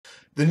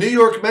The New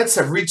York Mets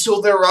have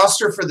retooled their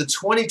roster for the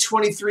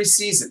 2023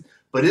 season,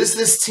 but is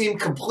this team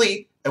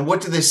complete, and what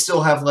do they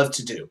still have left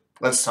to do?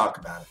 Let's talk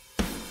about it.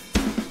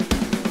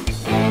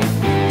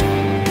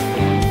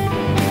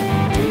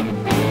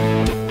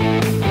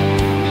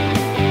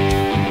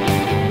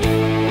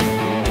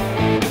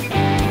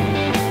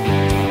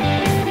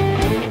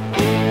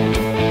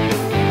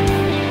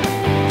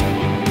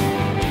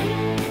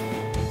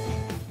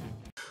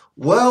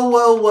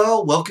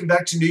 Well, welcome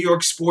back to New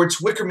York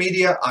Sports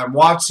WickerMedia. I'm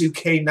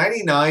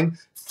Watsu-K99.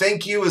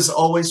 Thank you, as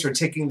always, for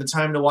taking the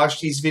time to watch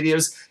these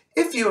videos.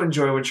 If you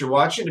enjoy what you're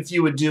watching, if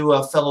you would do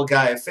a fellow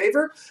guy a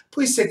favor,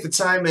 please take the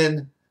time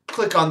and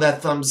click on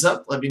that thumbs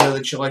up. Let me know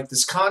that you like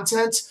this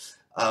content.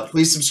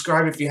 Please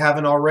subscribe if you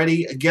haven't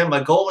already. Again,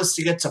 my goal is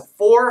to get to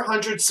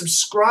 400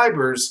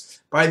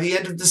 subscribers by the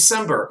end of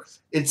December.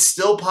 It's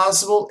still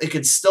possible. It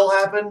could still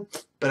happen,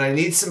 but I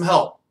need some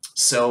help.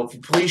 So if you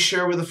please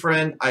share with a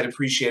friend, I'd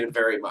appreciate it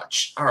very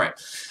much. All right,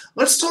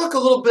 let's talk a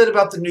little bit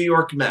about the New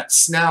York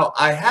Mets. Now,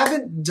 I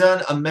haven't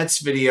done a Mets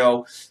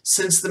video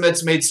since the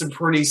Mets made some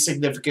pretty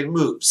significant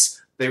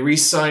moves. They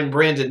re-signed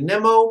Brandon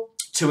Nimmo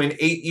to an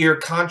 8-year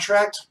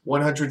contract,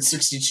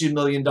 $162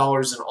 million in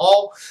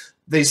all.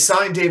 They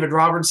signed David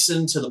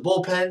Robertson to the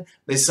bullpen.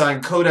 They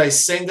signed Kodai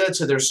Senga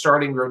to their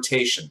starting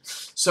rotation.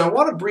 So I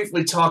want to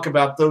briefly talk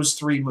about those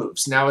three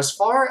moves. Now, as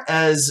far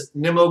as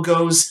Nimmo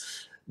goes,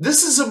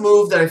 this is a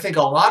move that I think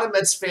a lot of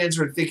Mets fans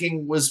were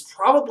thinking was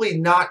probably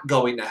not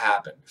going to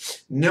happen.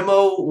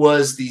 Nimmo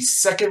was the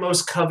second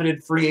most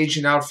coveted free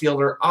agent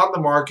outfielder on the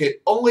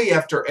market, only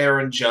after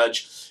Aaron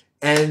Judge.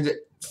 And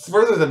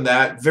further than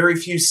that, very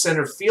few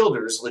center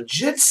fielders,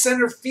 legit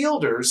center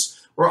fielders,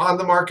 were on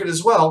the market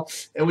as well.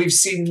 And we've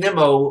seen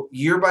Nimmo,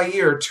 year by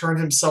year, turn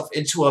himself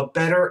into a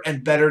better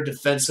and better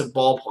defensive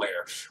ball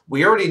player.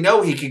 We already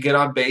know he can get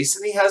on base,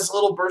 and he has a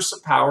little burst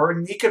of power,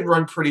 and he can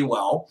run pretty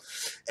well.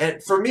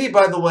 And for me,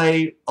 by the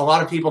way, a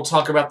lot of people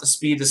talk about the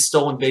speed of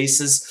stolen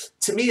bases.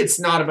 To me, it's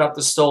not about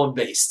the stolen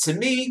base. To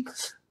me,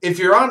 if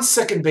you're on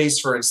second base,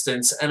 for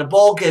instance, and a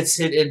ball gets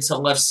hit into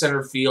left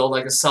center field,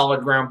 like a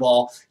solid ground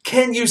ball,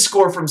 can you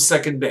score from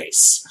second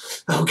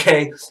base?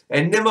 Okay,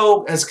 and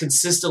Nimmo has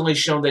consistently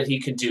shown that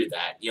he can do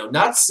that. You know,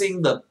 not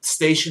seeing the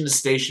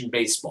station-to-station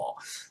baseball.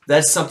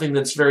 That's something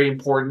that's very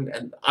important,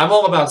 and I'm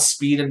all about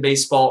speed in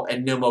baseball,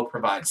 and Nimmo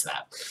provides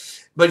that.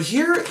 But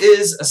here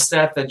is a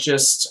stat that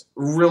just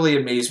really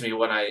amazed me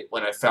when I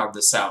found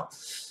this out.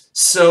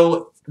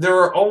 So there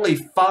are only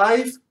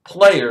 5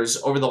 players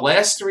over the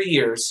last 3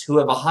 years who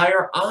have a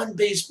higher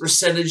on-base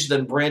percentage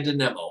than Brandon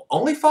Nimmo.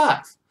 Only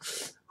 5.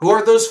 Who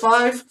are those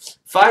 5?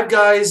 5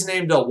 guys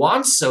named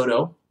Juan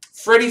Soto,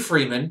 Freddie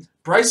Freeman,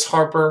 Bryce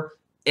Harper,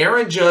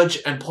 Aaron Judge,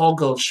 and Paul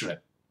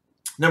Goldschmidt.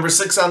 Number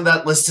 6 on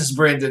that list is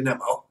Brandon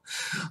Nimmo.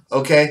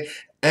 Okay?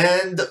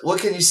 And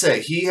what can you say?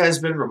 He has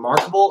been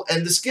remarkable,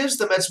 and this gives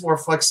the Mets more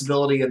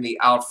flexibility in the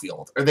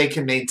outfield, or they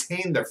can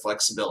maintain their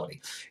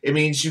flexibility. It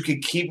means you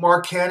can keep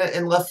Mark Canha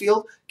in left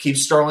field, keep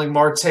Starling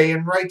Marte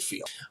in right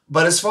field.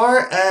 But as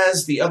far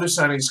as the other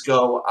signings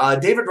go,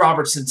 David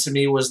Robertson, to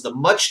me, was the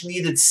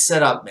much-needed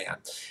setup man,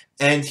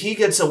 and he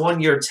gets a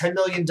 1-year, $10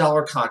 million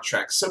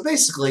contract. So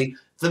basically,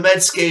 the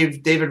Mets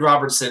gave David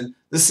Robertson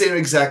the same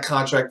exact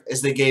contract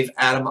as they gave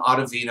Adam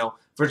Ottavino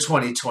for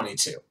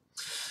 2022.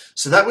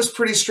 So that was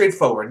pretty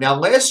straightforward. Now,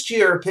 last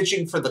year,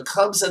 pitching for the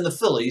Cubs and the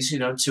Phillies, you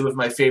know, 2 of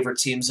my favorite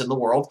teams in the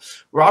world,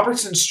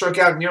 Robertson struck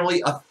out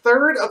nearly a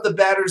third of the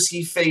batters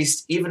he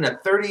faced, even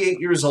at 38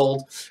 years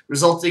old,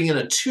 resulting in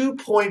a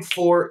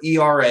 2.4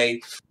 ERA.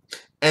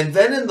 And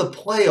then in the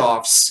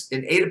playoffs,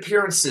 in 8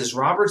 appearances,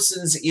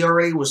 Robertson's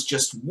ERA was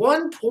just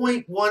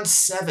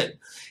 1.17.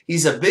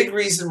 He's a big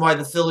reason why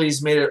the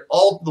Phillies made it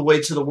all the way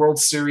to the World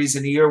Series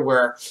in a year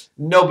where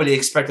nobody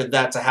expected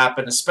that to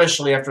happen,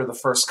 especially after the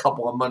first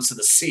couple of months of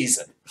the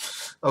season.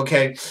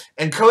 Okay,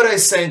 and Kodai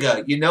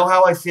Senga, you know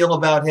how I feel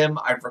about him.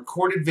 I've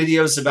recorded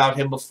videos about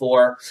him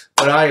before,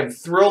 but I am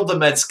thrilled the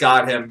Mets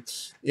got him.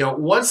 You know,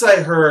 once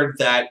I heard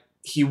that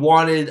he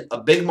wanted a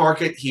big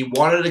market, he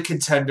wanted a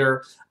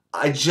contender,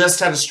 I just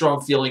had a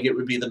strong feeling it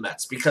would be the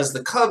Mets because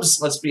the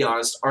Cubs, let's be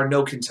honest, are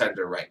no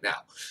contender right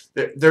now.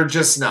 They're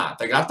just not.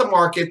 They got the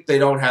market. They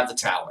don't have the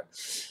talent.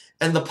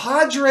 And the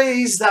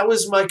Padres, that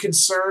was my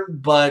concern.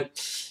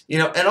 But, you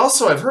know, and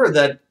also I've heard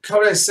that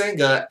Kodai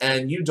Senga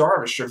and Yu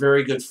Darvish are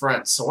very good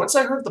friends. So once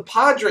I heard the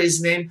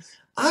Padres name,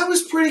 I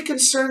was pretty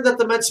concerned that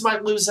the Mets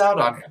might lose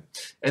out on him.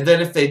 And then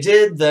if they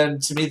did, then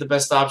to me the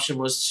best option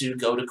was to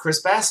go to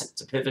Chris Bassett,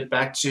 to pivot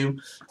back to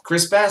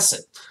Chris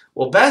Bassett.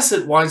 Well,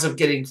 Bassett winds up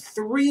getting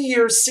 3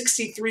 years,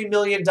 $63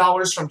 million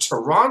from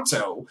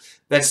Toronto.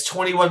 That's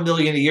 $21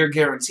 million a year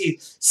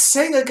guaranteed.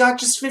 Senga got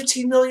just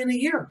 $15 million a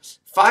year.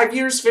 5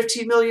 years,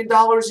 $15 million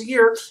a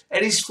year,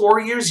 and he's 4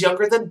 years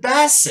younger than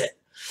Bassett.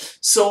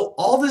 So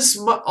all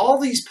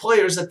these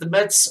players that the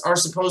Mets are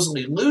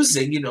supposedly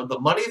losing, you know, the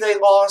money they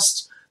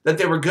lost that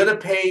they were going to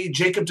pay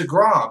Jacob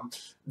deGrom,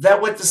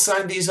 that went to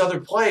sign these other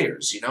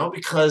players, you know,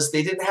 because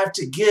they didn't have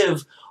to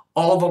give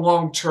all the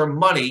long-term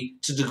money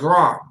to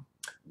deGrom.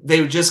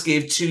 They just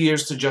gave 2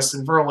 years to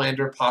Justin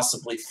Verlander,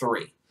 possibly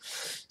 3.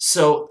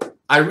 So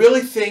I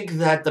really think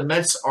that the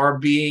Mets are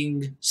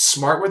being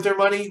smart with their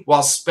money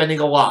while spending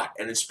a lot,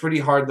 and it's pretty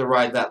hard to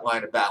ride that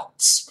line of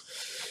balance.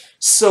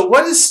 So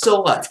what is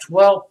still left?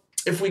 Well,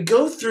 if we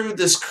go through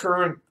this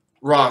current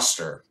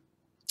roster,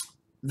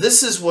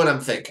 this is what I'm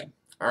thinking.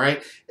 All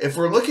right. If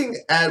we're looking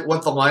at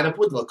what the lineup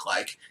would look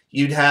like,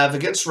 you'd have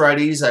against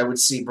righties, I would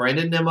see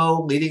Brandon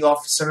Nimmo leading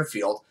off center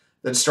field,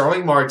 then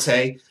Starling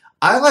Marte.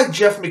 I like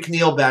Jeff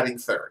McNeil batting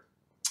third.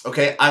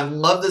 Okay. I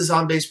love the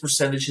on-base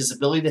percentage, his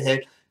ability to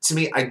hit. To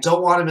me, I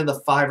don't want him in the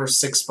 5 or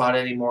 6 spot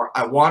anymore.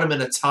 I want him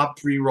in a top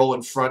 3 role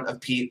in front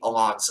of Pete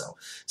Alonso.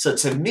 So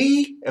to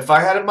me, if I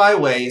had it my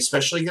way,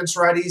 especially against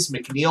righties,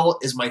 McNeil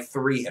is my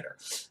 3 hitter.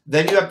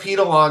 Then you have Pete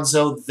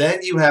Alonso. Then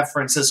you have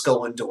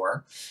Francisco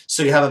Lindor.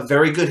 So you have a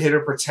very good hitter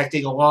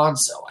protecting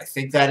Alonso. I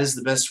think that is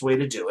the best way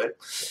to do it.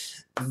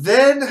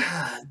 Then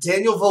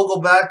Daniel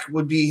Vogelbach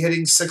would be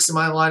hitting 6 in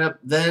my lineup.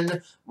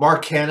 Then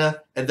Mark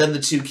Canha, and then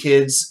the 2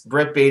 kids,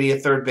 Brett Baty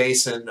at third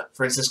base and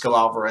Francisco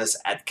Alvarez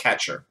at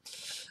catcher.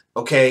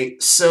 Okay,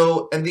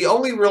 so, and the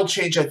only real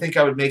change I think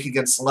I would make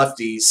against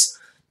lefties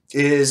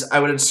is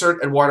I would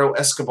insert Eduardo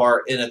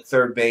Escobar in at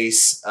third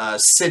base,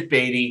 sit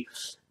Baty,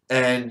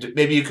 and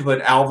maybe you could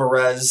put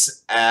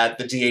Alvarez at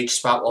the DH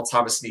spot while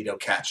Thomas Nido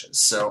catches.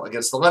 So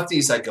against the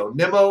lefties, I go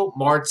Nimmo,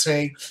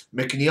 Marte,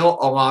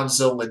 McNeil,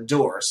 Alonso,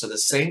 Lindor. So the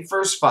same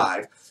first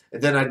 5.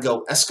 And then I'd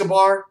go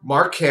Escobar,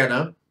 Mark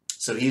Canha,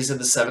 so he's in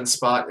the 7th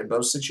spot in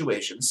both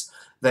situations.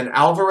 Then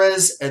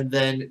Alvarez, and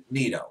then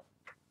Nido.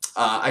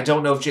 I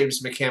don't know if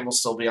James McCann will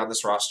still be on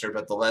this roster,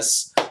 but the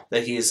less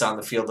that he is on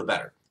the field, the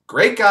better.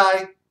 Great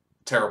guy,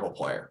 terrible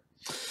player.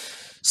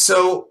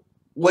 So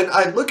when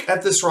I look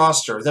at this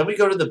roster, then we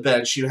go to the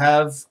bench. You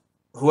have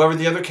whoever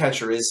the other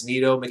catcher is,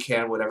 Nido,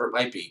 McCann, whatever it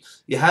might be.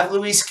 You have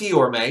Luis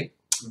Guillorme,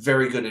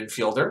 very good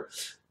infielder.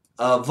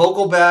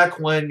 Vogelbach,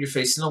 when you're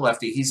facing a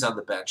lefty, he's on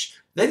the bench.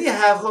 Then you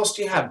have, who else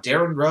do you have?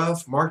 Darren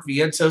Ruff, Mark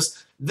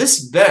Vientos.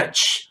 This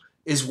bench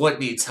is what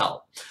needs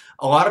help.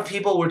 A lot of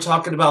people were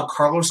talking about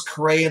Carlos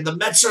Correa, and the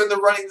Mets are in the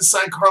running to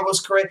sign Carlos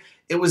Correa.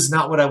 It was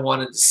not what I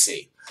wanted to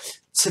see.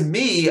 To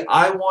me,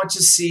 I want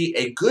to see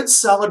a good,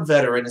 solid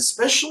veteran,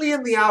 especially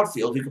in the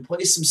outfield, who can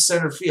play some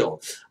center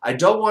field. I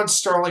don't want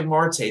Starling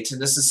Marte to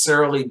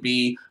necessarily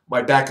be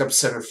my backup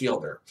center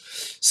fielder.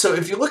 So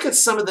if you look at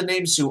some of the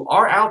names who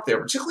are out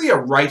there, particularly a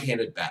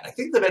right-handed bat, I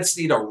think the Mets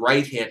need a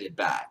right-handed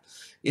bat.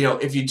 You know,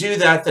 if you do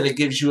that, then it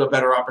gives you a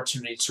better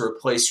opportunity to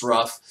replace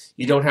Ruff.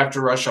 You don't have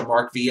to rush a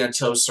Mark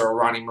Vientos or a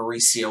Ronnie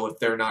Mauricio if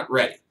they're not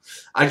ready.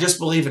 I just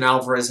believe in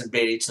Alvarez and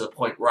Baty to the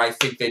point where I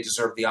think they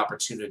deserve the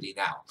opportunity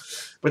now.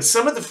 But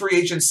some of the free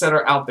agents that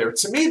are out there,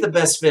 to me, the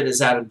best fit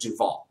is Adam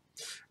Duvall.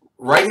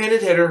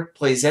 Right-handed hitter,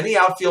 plays any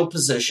outfield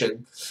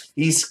position.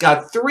 He's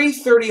got 3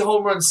 30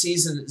 home run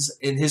seasons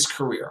in his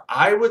career.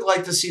 I would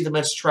like to see the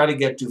Mets try to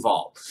get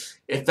Duvall.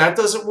 If that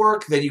doesn't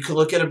work, then you can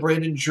look at a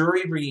Brandon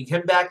Drury, bringing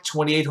him back,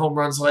 28 home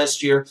runs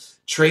last year.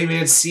 Trey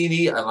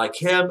Mancini, I like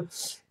him.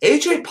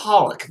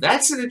 Ajpollock,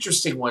 that's an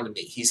interesting one to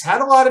me. He's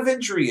had a lot of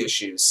injury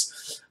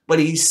issues, but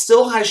he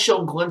still has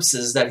shown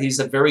glimpses that he's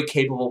a very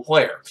capable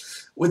player.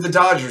 With the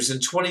Dodgers in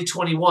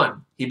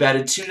 2021, he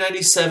batted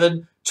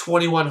 .297,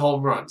 21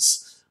 home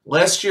runs.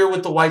 Last year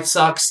with the White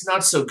Sox,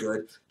 not so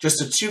good. Just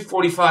a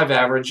 .245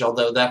 average,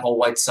 although that whole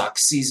White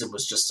Sox season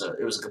was just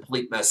it was a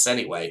complete mess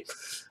anyway.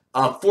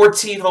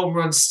 14 home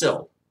runs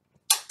still.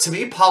 To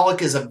me,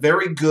 Pollock is a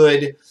very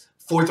good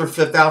 4th or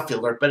 5th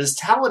outfielder, but his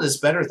talent is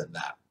better than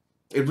that.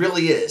 It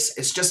really is.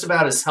 It's just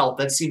about his health.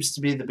 That seems to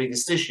be the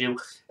biggest issue,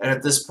 and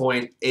at this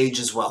point, age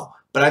as well.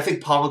 But I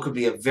think Pollock would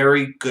be a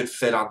very good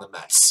fit on the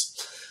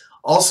Mets.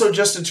 Also,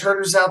 Justin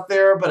Turner's out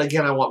there, but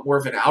again, I want more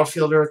of an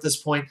outfielder at this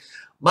point.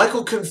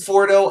 Michael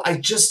Conforto, I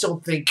just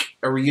don't think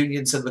a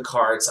reunion's in the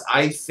cards.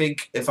 I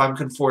think if I'm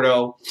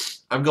Conforto,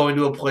 I'm going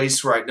to a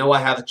place where I know I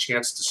have a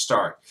chance to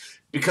start.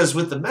 Because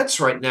with the Mets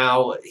right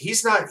now,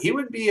 he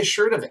would be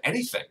assured of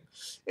anything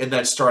in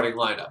that starting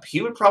lineup.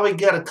 He would probably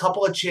get a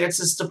couple of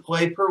chances to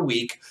play per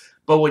week.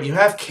 But when you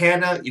have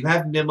Canha, you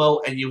have Nimmo,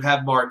 and you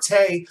have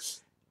Marte,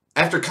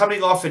 after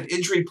coming off an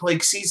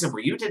injury-plagued season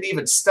where you didn't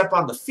even step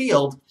on the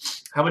field,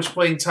 how much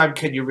playing time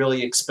can you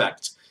really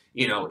expect,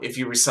 you know, if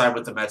you resign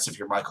with the Mets if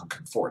you're Michael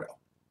Conforto?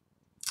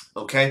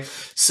 Okay?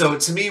 So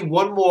to me,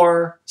 one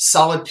more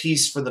solid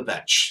piece for the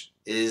bench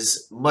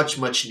is much,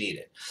 much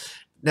needed.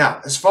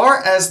 Now, as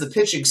far as the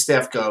pitching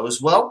staff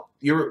goes, well,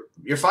 your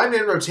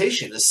 5-man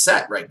rotation is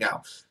set right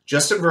now.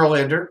 Justin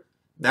Verlander,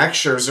 Max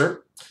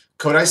Scherzer,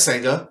 Kodai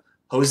Senga,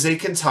 Jose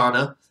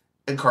Quintana,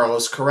 and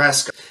Carlos Correa.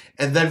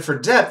 And then for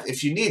depth,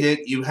 if you need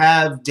it, you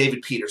have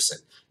David Peterson.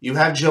 You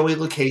have Joey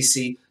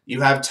Lucchesi. You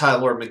have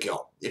Tyler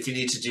McGill, if you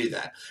need to do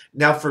that.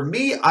 Now, for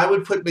me, I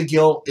would put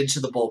McGill into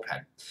the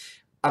bullpen.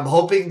 I'm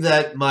hoping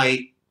that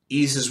might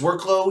ease his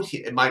workload.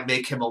 It might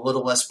make him a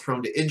little less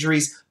prone to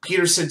injuries.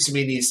 Peterson, to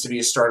me, needs to be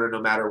a starter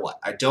no matter what.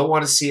 I don't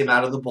want to see him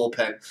out of the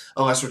bullpen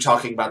unless we're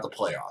talking about the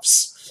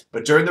playoffs.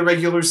 But during the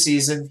regular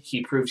season,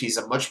 he proved he's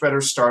a much better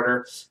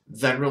starter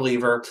than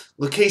reliever.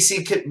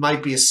 Lucchesi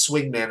might be a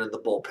swingman in the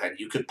bullpen.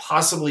 You could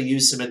possibly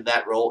use him in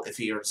that role if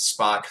he earns a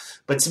spot.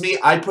 But to me,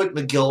 I put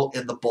McGill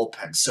in the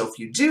bullpen. So if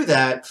you do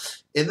that,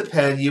 in the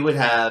pen, you would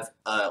have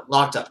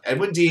locked up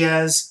Edwin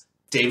Diaz,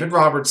 David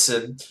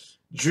Robertson,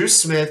 Drew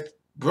Smith,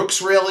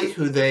 Brooks Raley,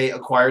 who they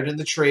acquired in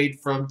the trade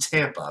from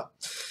Tampa.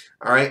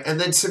 All right, and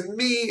then to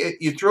me,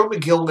 you throw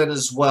McGill in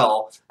as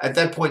well. At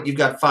that point, you've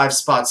got 5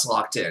 spots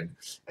locked in.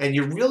 And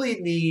you really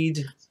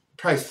need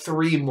probably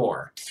 3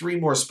 more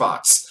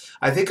spots.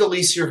 I think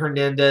Alicia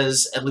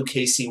Hernandez and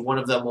Lucchesi, one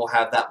of them will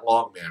have that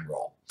long man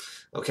role.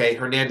 Okay,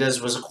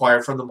 Hernandez was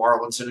acquired from the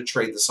Marlins in a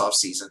trade this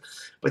offseason.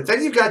 But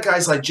then you've got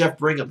guys like Jeff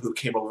Brigham, who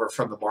came over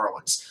from the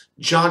Marlins.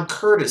 John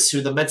Curtis, who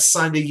the Mets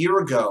signed a year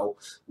ago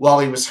while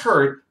he was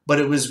hurt, but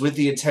it was with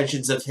the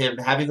intentions of him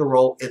having a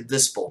role in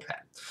this bullpen.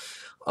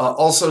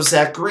 Also,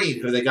 Zach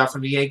Green, who they got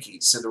from the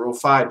Yankees in the Rule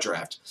 5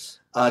 draft.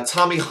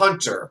 Tommy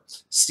Hunter,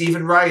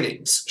 Stephen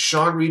Ridings,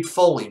 Sean Reed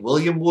Foley,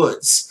 William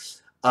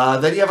Woods.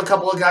 Then you have a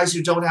couple of guys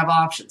who don't have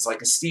options,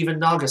 like a Steven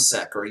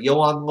Nagasek or a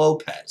Yohan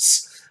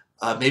Lopez.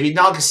 Maybe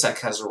Nagasek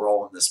has a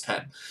role in this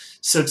pen.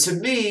 So to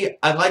me,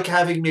 I like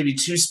having maybe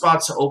 2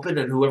 spots open,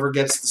 and whoever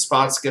gets the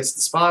spots gets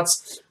the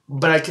spots.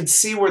 But I can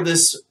see where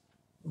this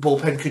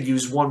bullpen could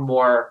use one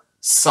more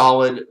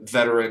solid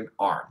veteran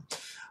arm.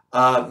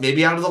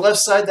 Maybe out of the left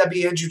side, that'd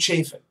be Andrew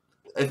Chafin.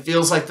 It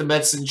feels like the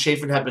Mets and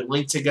Chafin have been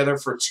linked together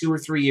for 2 or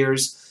 3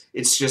 years.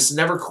 It's just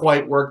never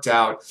quite worked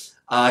out.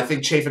 I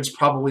think Chafin's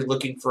probably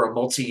looking for a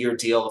multi-year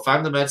deal. If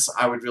I'm the Mets,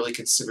 I would really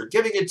consider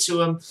giving it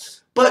to him.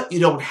 But you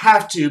don't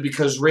have to,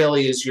 because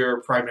Raley is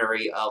your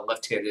primary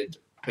left-handed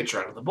pitcher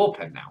out of the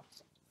bullpen now.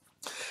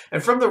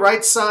 And from the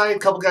right side, a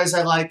couple guys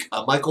I like.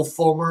 Michael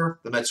Fulmer,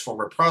 the Mets'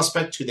 former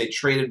prospect, who they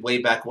traded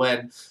way back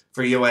when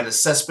for Yoenis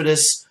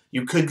Cespedes.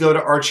 You could go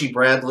to Archie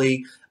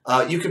Bradley.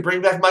 You could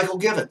bring back Michael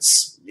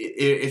Givens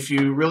if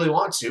you really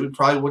want to. It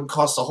probably wouldn't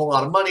cost a whole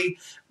lot of money,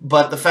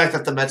 but the fact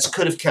that the Mets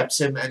could have kept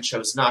him and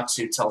chose not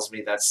to tells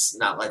me that's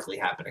not likely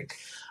happening.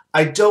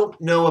 I don't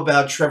know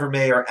about Trevor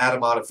May or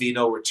Adam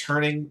Ottavino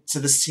returning to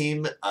this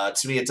team.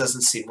 To me, it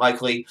doesn't seem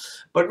likely.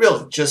 But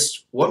really,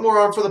 just one more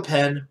arm for the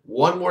pen,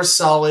 one more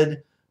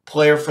solid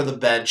player for the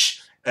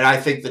bench, and I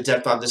think the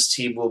depth on this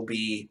team will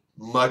be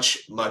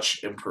much,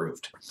 much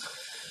improved.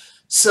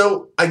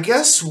 So I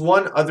guess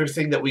one other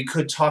thing that we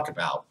could talk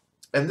about,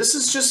 and this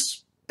is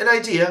just an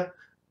idea,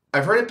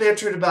 I've heard it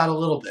bantered about a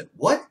little bit.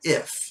 What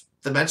if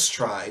the Mets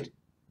tried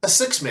a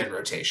 6-man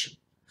rotation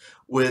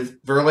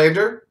with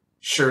Verlander,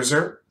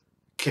 Scherzer,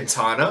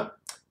 Quintana,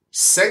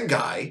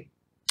 Senga,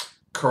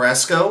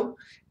 Carrasco,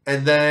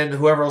 and then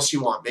whoever else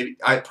you want.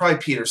 Probably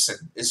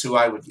Peterson is who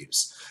I would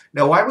use.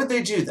 Now, why would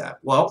they do that?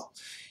 Well,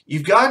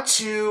 you've got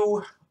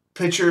 2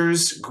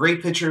 pitchers,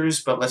 great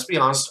pitchers, but let's be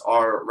honest,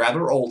 are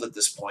rather old at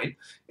this point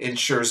in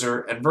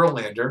Scherzer and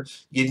Verlander.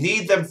 You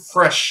need them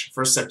fresh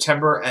for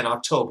September and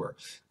October.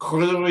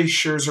 Clearly,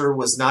 Scherzer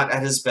was not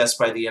at his best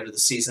by the end of the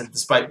season,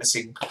 despite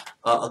missing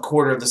a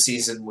quarter of the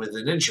season with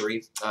an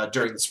injury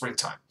during the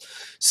springtime.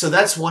 So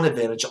that's one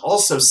advantage.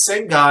 Also,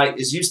 Senga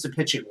is used to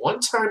pitching 1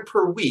 time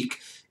per week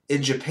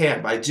in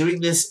Japan. By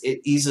doing this,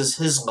 it eases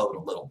his load a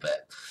little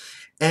bit.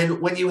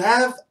 And when you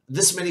have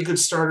this many good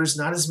starters,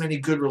 not as many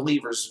good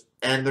relievers,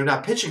 and they're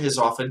not pitching as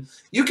often,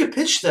 you can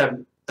pitch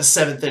them a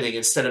 7th inning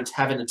instead of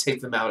having to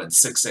take them out in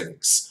 6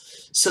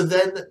 innings. So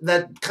then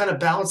that kind of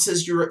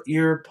balances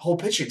your whole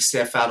pitching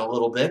staff out a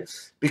little bit,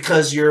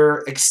 because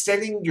you're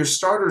extending your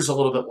starters a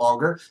little bit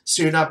longer,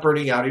 so you're not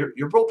burning out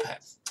your bullpen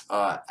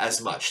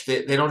as much.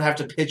 They don't have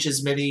to pitch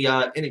as many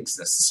innings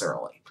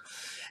necessarily.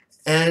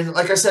 And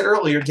like I said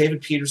earlier,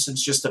 David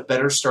Peterson's just a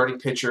better starting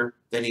pitcher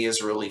than he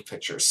is a relief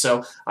pitcher.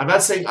 So I'm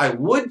not saying I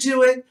would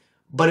do it,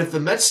 but if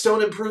the Mets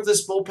don't improve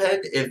this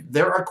bullpen, if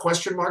there are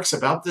question marks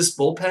about this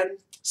bullpen,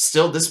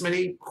 still this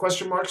many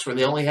question marks where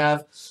they only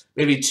have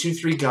maybe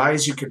 2-3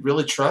 guys you could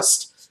really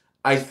trust,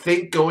 I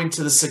think going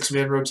to the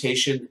 6-man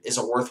rotation is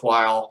a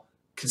worthwhile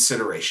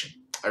consideration.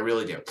 I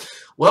really do.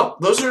 Well,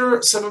 those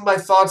are some of my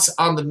thoughts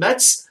on the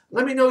Mets.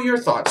 Let me know your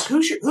thoughts.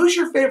 Who's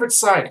your favorite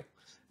signing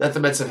that the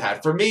Mets have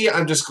had? For me,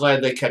 I'm just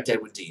glad they kept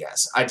Edwin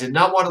Diaz. I did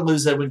not want to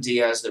lose Edwin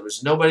Diaz. There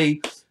was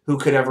nobody who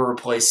could ever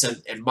replace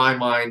him in my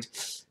mind.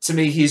 To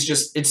me,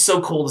 it's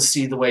so cool to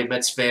see the way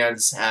Mets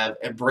fans have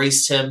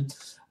embraced him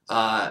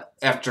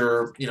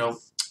after,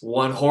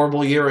 one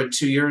horrible year and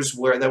 2 years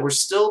that were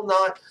still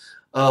not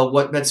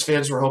what Mets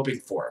fans were hoping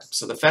for.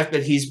 So the fact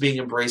that he's being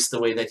embraced the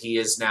way that he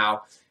is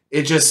now,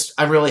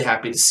 I'm really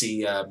happy to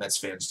see Mets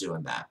fans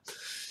doing that.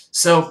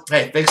 So,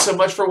 hey, thanks so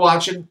much for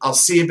watching. I'll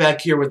see you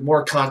back here with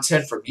more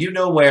content from you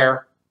know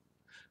where,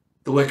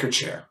 the Wicker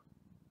Chair.